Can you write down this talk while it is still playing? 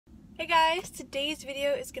Hey guys, today's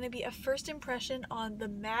video is going to be a first impression on the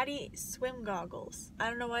Mady swim goggles. I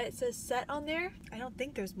don't know why it says set on there. I don't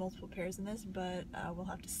think there's multiple pairs in this, but we'll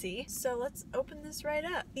have to see. So let's open this right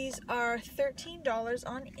up. These are $13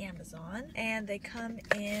 on Amazon and they come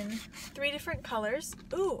in 3 different colors.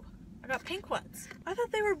 Ooh, I got pink ones. I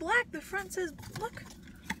thought they were black. The front says, look,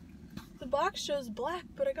 the box shows black,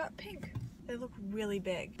 but I got pink. They look really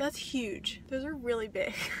big. That's huge. Those are really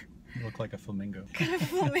big. You look like a flamingo. Thanks.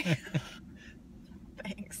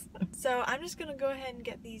 So I'm just gonna go ahead and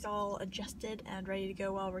get these all adjusted and ready to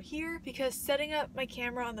go while we're here, because setting up my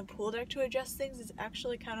camera on the pool deck to adjust things is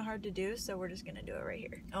actually kind of hard to do, so we're just gonna do it right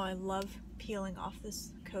here. Oh, I love peeling off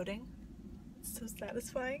this coating. It's so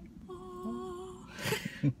satisfying. Oh.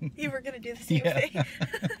 You were gonna do the same thing.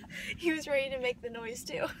 He was ready to make the noise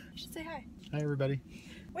too. You should say hi. Hi everybody.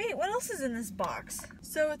 Wait, what else is in this box?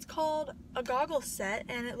 So it's called a goggle set,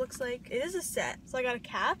 and it looks like it is a set. So I got a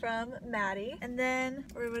cap from Mady, and then,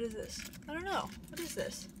 or what is this? I don't know. What is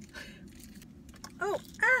this? Oh,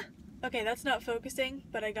 ah! Okay, that's not focusing,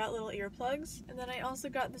 but I got little earplugs. And then I also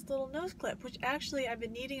got this little nose clip, which actually I've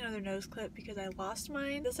been needing another nose clip because I lost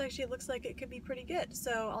mine. This actually looks like it could be pretty good,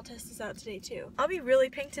 so I'll test this out today too. I'll be really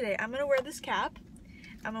pink today. I'm gonna wear this cap.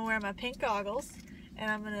 I'm gonna wear my pink goggles. And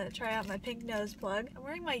I'm gonna try out my pink nose plug. I'm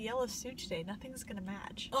wearing my yellow suit today. Nothing's gonna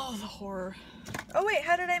match. Oh, the horror. Oh wait,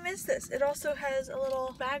 how did I miss this? It also has a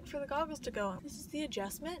little bag for the goggles to go in. This is the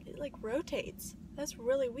adjustment. It like rotates. That's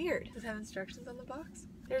really weird. Does it have instructions on the box?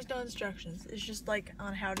 There's no instructions. It's just like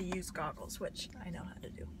on how to use goggles, which I know how to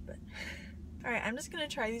do, but. All right, I'm just gonna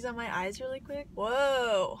try these on my eyes really quick.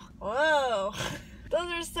 Whoa, whoa. Those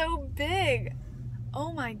are so big.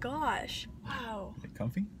 Oh my gosh. Wow. Are they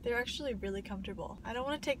comfy? They're actually really comfortable. I don't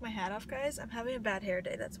want to take my hat off, guys. I'm having a bad hair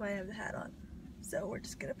day. That's why I have the hat on. So we're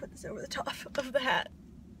just going to put this over the top of the hat.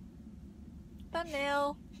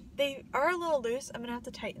 Thumbnail. They are a little loose. I'm going to have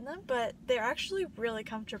to tighten them, but they're actually really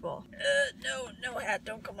comfortable. No hat,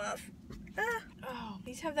 don't come off. Ah. Oh,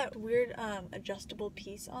 these have that weird adjustable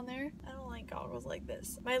piece on there. I don't like goggles like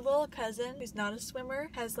this. My little cousin, who's not a swimmer,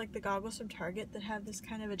 has like the goggles from Target that have this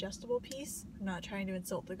kind of adjustable piece. I'm not trying to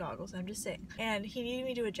insult the goggles, I'm just saying. And he needed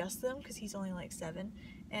me to adjust them because he's only like 7.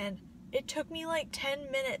 And it took me like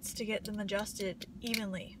 10 minutes to get them adjusted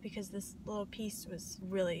evenly because this little piece was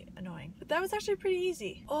really annoying. But that was actually pretty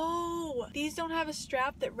easy. Oh, these don't have a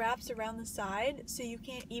strap that wraps around the side, so you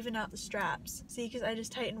can't even out the straps. See, because I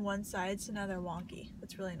just tightened one side, so now they're wonky.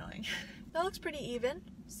 That's really annoying. That looks pretty even,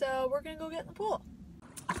 so we're gonna go get in the pool.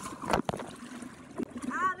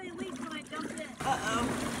 Ah, they leaked when I jumped in. Uh-oh.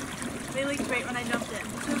 They leaked right when I jumped in.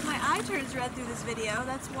 So if my eye turns red through this video,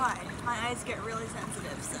 that's why. My eyes get really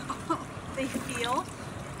sensitive, so they feel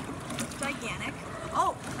gigantic.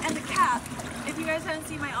 Oh, and the cap. If you guys haven't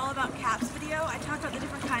seen my All About Caps video, I talk about the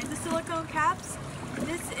different kinds of silicone caps.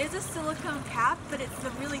 This is a silicone cap, but it's the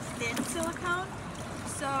really thin silicone.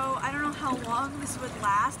 So I don't know how long this would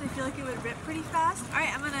last. I feel like it would rip pretty fast. All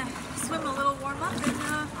right, I'm gonna swim a little warm up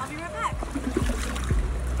and I'll be right back.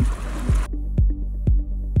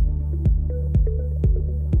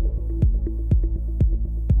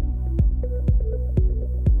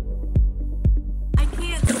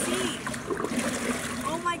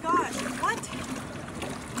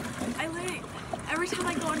 Every time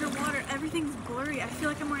I go underwater, everything's blurry. I feel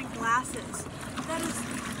like I'm wearing glasses. That is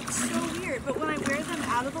so weird. But when I wear them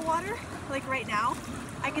out of the water, like right now,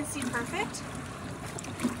 I can see perfect.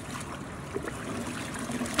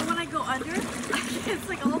 But when I go under, it's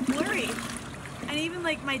like all blurry. And even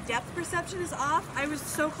like my depth perception is off. I was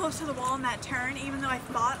so close to the wall in that turn, even though I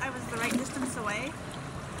thought I was the right distance away.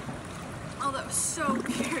 Oh, that was so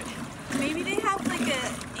weird. Maybe they have like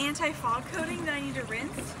an anti-fog coating that I need to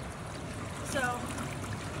rinse. So,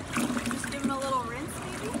 just give them a little rinse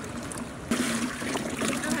maybe.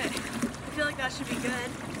 Okay, I feel like that should be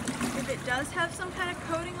good. If it does have some kind of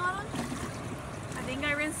coating on them, I think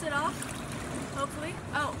I rinsed it off, hopefully.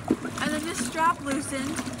 Oh, and then this strap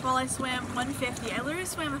loosened while I swam 150. I literally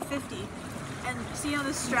swam a 50. And see how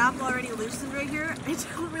this strap already loosened right here? I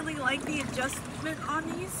don't really like the adjustment on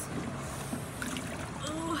these.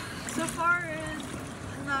 Ooh, so far is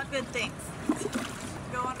not good things.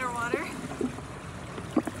 Go underwater.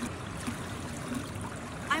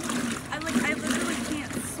 I literally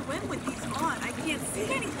can't swim with these on. I can't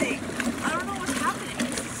see anything. I don't know what's happening.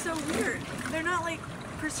 This is so weird. They're not like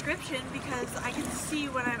prescription because I can see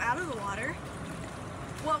when I'm out of the water.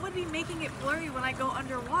 What would be making it blurry when I go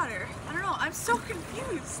underwater? I don't know. I'm so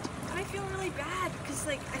confused. And I feel really bad because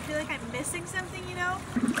like I feel like I'm missing something, you know?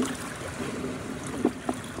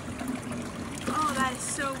 Oh, that is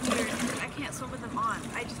so weird. I can't swim with them on.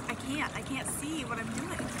 I can't see what I'm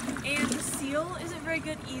doing. And still isn't very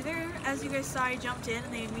good either. As you guys saw, I jumped in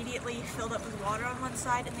and they immediately filled up with water on one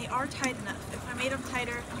side, and they are tight enough. If I made them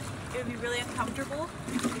tighter, it would be really uncomfortable.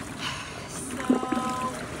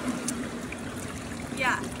 So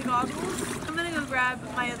yeah, the goggles. I'm gonna go grab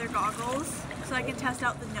my other goggles so I can test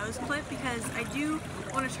out the nose clip because I do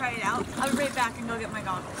want to try it out. I'll be right back and go get my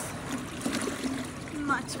goggles.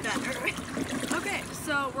 Much better. Okay,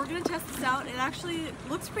 so we're gonna test this out. It actually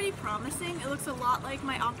looks pretty promising. It looks a lot like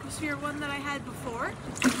my Aquasphere one that I had before.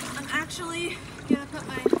 I'm actually gonna put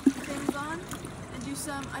my things on and do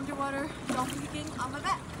some underwater dolphin kicking on my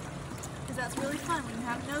back, because that's really fun when you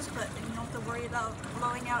have a nose clip and you don't have to worry about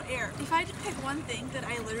blowing out air. If I had to pick one thing that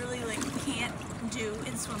I literally can't do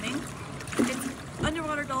in swimming, it's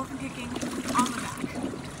underwater dolphin kicking on the back.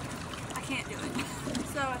 I can't do it.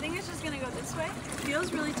 So I think it's just gonna go this way. It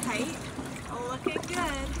feels really tight. Looking good.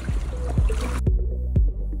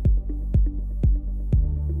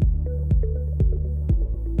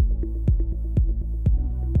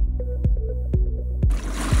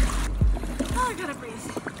 Oh, I gotta breathe.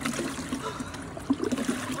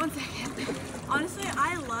 One second. Honestly,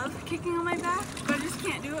 I love kicking on my back, but I just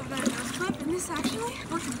can't do it without a nose clip, and this actually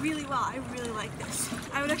works really well. I really like this.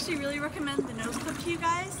 I would actually really recommend the nose clip to you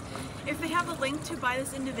guys. If they have a link to buy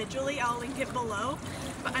this individually, I'll link it below,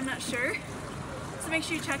 but I'm not sure. So make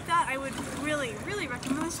sure you check that. I would really, really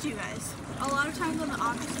recommend this to you guys. A lot of times on the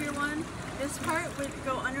Aquasphere one, this part would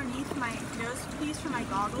go underneath my nose piece for my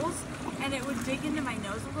goggles, and it would dig into my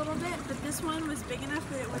nose a little bit, but this one was big enough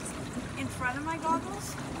that it was in front of my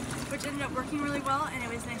goggles, which ended up working really well, and it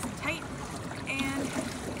was nice and tight, and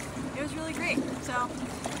it was really great. So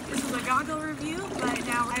this is a goggle review, but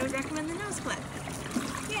now I would recommend the nose clip.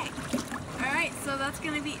 Yay! Alright, so that's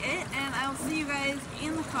gonna be it, and I'll see you guys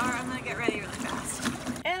in the car. I'm gonna get ready really fast.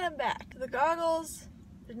 And I'm back. The goggles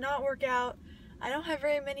did not work out. I don't have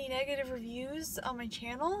very many negative reviews on my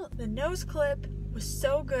channel. The nose clip was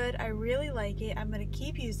so good. I really like it. I'm gonna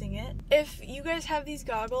keep using it. If you guys have these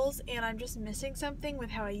goggles and I'm just missing something with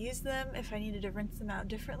how I use them, if I needed to rinse them out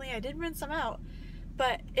differently, I did rinse them out.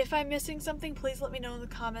 But if I'm missing something, please let me know in the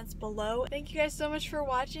comments below. Thank you guys so much for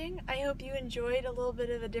watching. I hope you enjoyed a little bit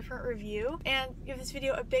of a different review. And give this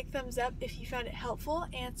video a big thumbs up if you found it helpful,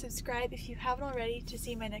 and subscribe if you haven't already to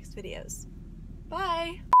see my next videos.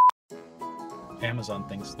 Bye! Amazon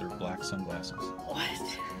thinks they're black sunglasses.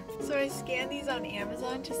 What? So I scanned these on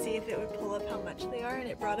Amazon to see if it would pull up how much they are, and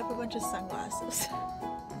it brought up a bunch of sunglasses.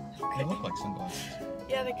 They look like sunglasses.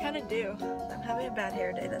 Yeah, they kind of do. I'm having a bad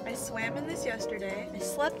hair day. I swam in this yesterday. I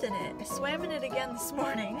slept in it. I swam in it again this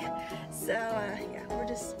morning. So yeah, we're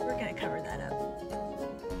gonna cover that up.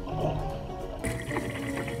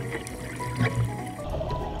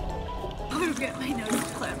 I'm gonna get my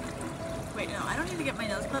nose clip. Wait, no, I don't need to get my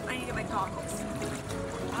nose clip. I need to get my goggles.